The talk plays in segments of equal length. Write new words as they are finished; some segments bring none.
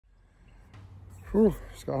Whew,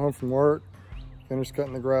 just got home from work, finished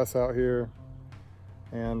cutting the grass out here,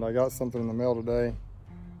 and I got something in the mail today,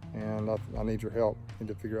 and I need your help. I need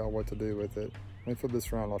to figure out what to do with it. Let me flip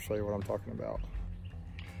this around, I'll show you what I'm talking about.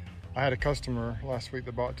 I had a customer last week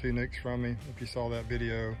that bought 2 nukes from me. If you saw that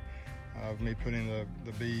video of me putting the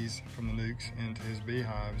bees from the nukes into his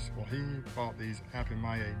beehives, well, he bought these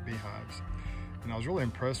APIMAYE beehives. And I was really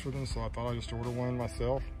impressed with them, so I thought I'd just order one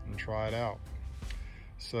myself and try it out.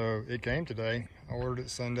 So it came today. I ordered it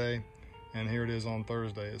Sunday, and here it is on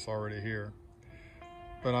Thursday. It's already here.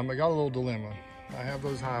 But I got a little dilemma. I have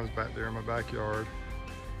those hives back there in my backyard,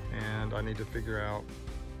 and I need to figure out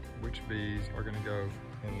which bees are gonna go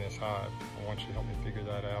in this hive. I want you to help me figure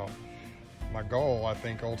that out. My goal, I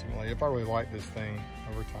think, ultimately, if I really like this thing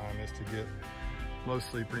over time, is to get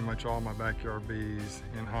mostly pretty much all my backyard bees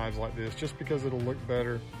in hives like this, just because it'll look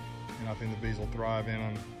better, and I think the bees will thrive in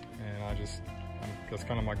them, and that's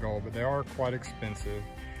kind of my goal. But they are quite expensive,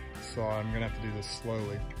 so I'm gonna have to do this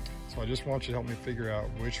slowly. So I just want you to help me figure out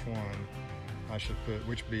which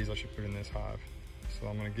bees I should put in this hive. So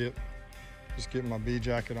I'm gonna just get my bee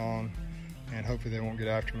jacket on, and hopefully they won't get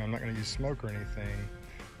after me. I'm not gonna use smoke or anything.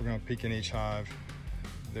 We're gonna peek in each hive.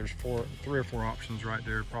 There's 3 or 4 options right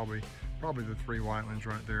there, probably the 3 whitelings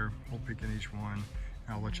right there. We'll peek in each one,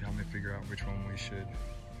 and I'll let you help me figure out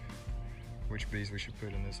which bees we should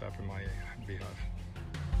put in this APIMAYE beehive.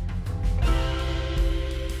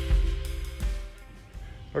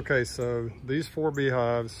 Okay, so these 4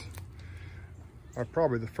 beehives are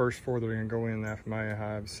probably the first 4 that are gonna go in the APIMAYE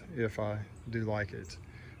hives if I do like it.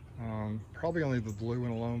 Probably only the blue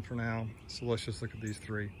one alone for now, so let's just look at these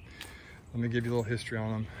 3. Let me give you a little history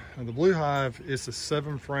on them. The blue hive is a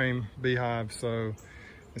 7-frame beehive, so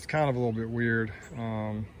it's kind of a little bit weird.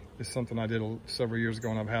 It's something I did several years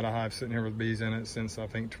ago, and I've had a hive sitting here with bees in it since I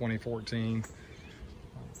think 2014.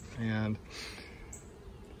 And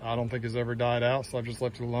I don't think it's ever died out, so I've just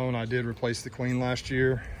left it alone. I did replace the queen last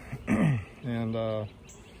year, and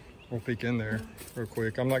we'll peek in there real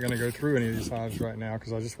quick. I'm not gonna go through any of these hives right now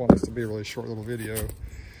because I just want this to be a really short little video.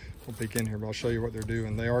 We'll peek in here, but I'll show you what they're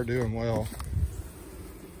doing. They are doing well,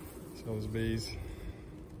 so those bees.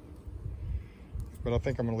 But I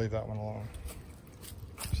think I'm gonna leave that one alone.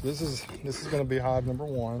 So this is gonna be hive number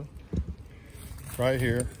 1, right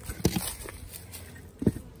here.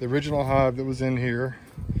 The original hive that was in here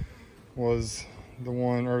was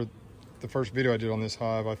the first video I did on this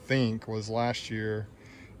hive, I think, was last year,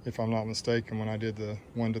 if I'm not mistaken, when I did the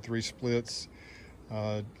 1 to 3 splits.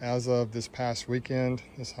 As of this past weekend,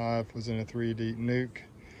 this hive was in a 3 deep nuke,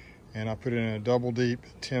 and I put it in a double deep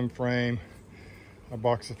 10 frame, a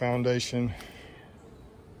box of foundation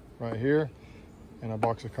right here, and a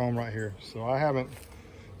box of comb right here. So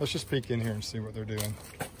let's just peek in here and see what they're doing.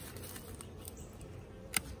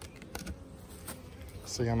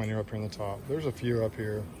 See how many are up here on the top. There's a few up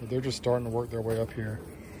here, but they're just starting to work their way up here.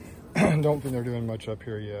 Don't think they're doing much up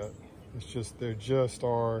here yet. It's just, they just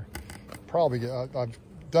are probably, I've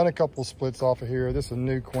done a couple splits off of here. This is a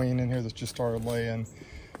new queen in here that's just started laying.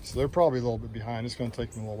 So they're probably a little bit behind. It's gonna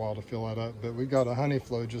take them a little while to fill that up, but we got a honey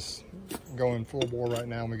flow just going full bore right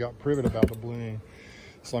now, and we got privet about to bloom.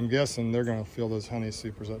 So I'm guessing they're gonna fill those honey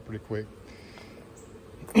supers up pretty quick.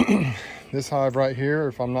 This hive right here,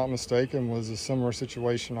 if I'm not mistaken, was a similar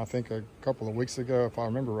situation, I think a couple of weeks ago, if I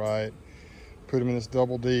remember right. Put them in this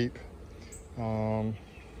double deep, it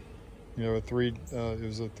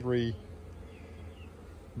was a 3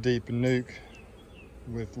 deep nuke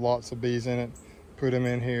with lots of bees in it. Put them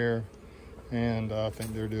in here, and I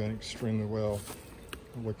think they're doing extremely well.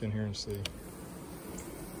 I'll look in here and see.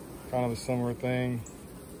 Kind of a similar thing.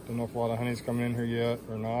 Don't know if a lot of honey's coming in here yet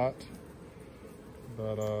or not,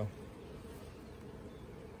 but there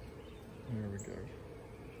we go.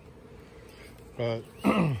 But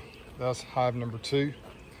that's hive number 2.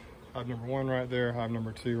 Hive number 1 right there, hive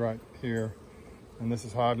number 2 right here, and this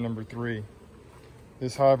is hive number 3.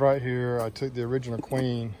 This hive right here, I took the original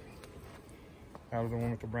queen out of the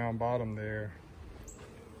one with the brown bottom there,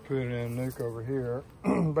 put it in a nuke over here,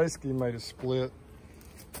 basically made a split,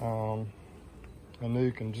 a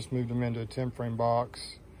nuke, and just moved them into a 10-frame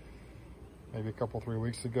box maybe a couple, 3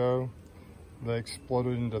 weeks ago. They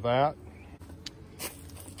exploded into that.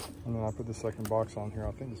 And then I put the second box on here,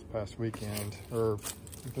 I think this past weekend, or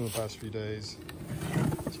within the past few days.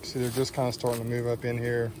 As you can see, they're just kind of starting to move up in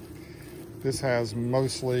here. This has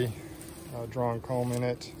mostly drawn comb in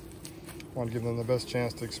it. I want to give them the best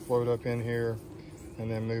chance to explode up in here and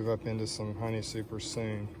then move up into some honey supers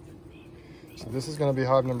soon. So this is going to be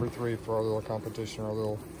hive number 3 for our little competition, our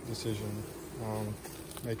little decision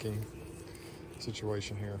making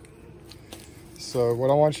situation here. So what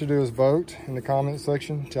I want you to do is vote in the comment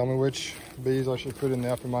section. Tell me which bees I should put in the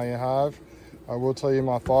APIMAYE hive. I will tell you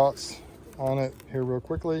my thoughts on it here real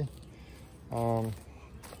quickly. Those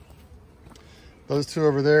two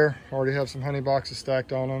over there already have some honey boxes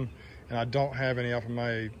stacked on them, and I don't have any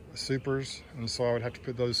APIMAYE supers, and so I would have to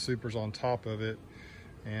put those supers on top of it.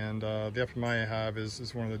 And the APIMAYE hive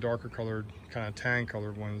is one of the darker colored, kind of tan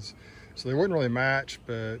colored ones, so they wouldn't really match,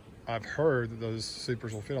 but I've heard that those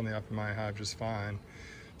supers will fit on the APIMAYE hive just fine.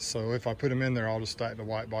 So if I put them in there, I'll just stack the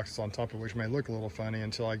white boxes on top of it, which may look a little funny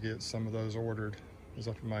until I get some of those ordered, those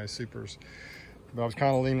APIMAYE supers. But I was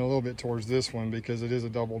kind of leaning a little bit towards this one because it is a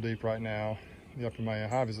double deep right now. The APIMAYE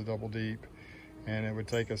hive is a double deep, and it would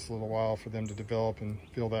take us a little while for them to develop and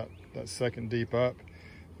fill that second deep up.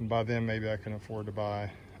 And by then, maybe I can afford to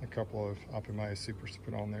buy a couple of APIMAYE supers to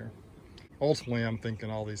put on there. Ultimately, I'm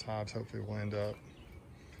thinking all these hives hopefully will end up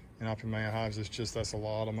in APIMAYE hives. It's just, that's a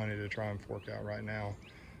lot of money to try and fork out right now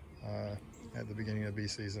at the beginning of bee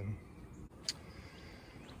season.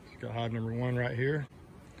 Got hive number 1 right here,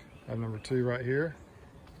 hive number 2 right here,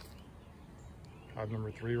 hive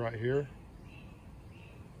number 3 right here.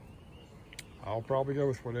 I'll probably go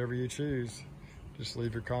with whatever you choose. Just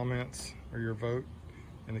leave your comments or your vote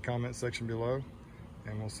in the comment section below,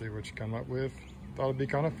 and we'll see what you come up with. Thought it'd be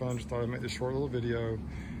kind of fun. Just thought I'd make this short little video,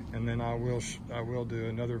 and then I will do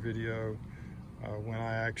another video when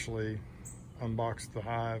I actually unbox the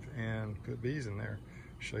hive and put bees in there.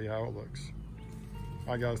 Show you how it looks.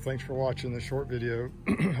 All right, guys, thanks for watching this short video.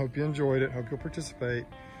 Hope you enjoyed it. Hope you'll participate,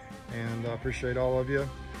 and I appreciate all of you.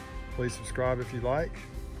 Please subscribe if you like.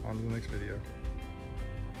 On to the next video.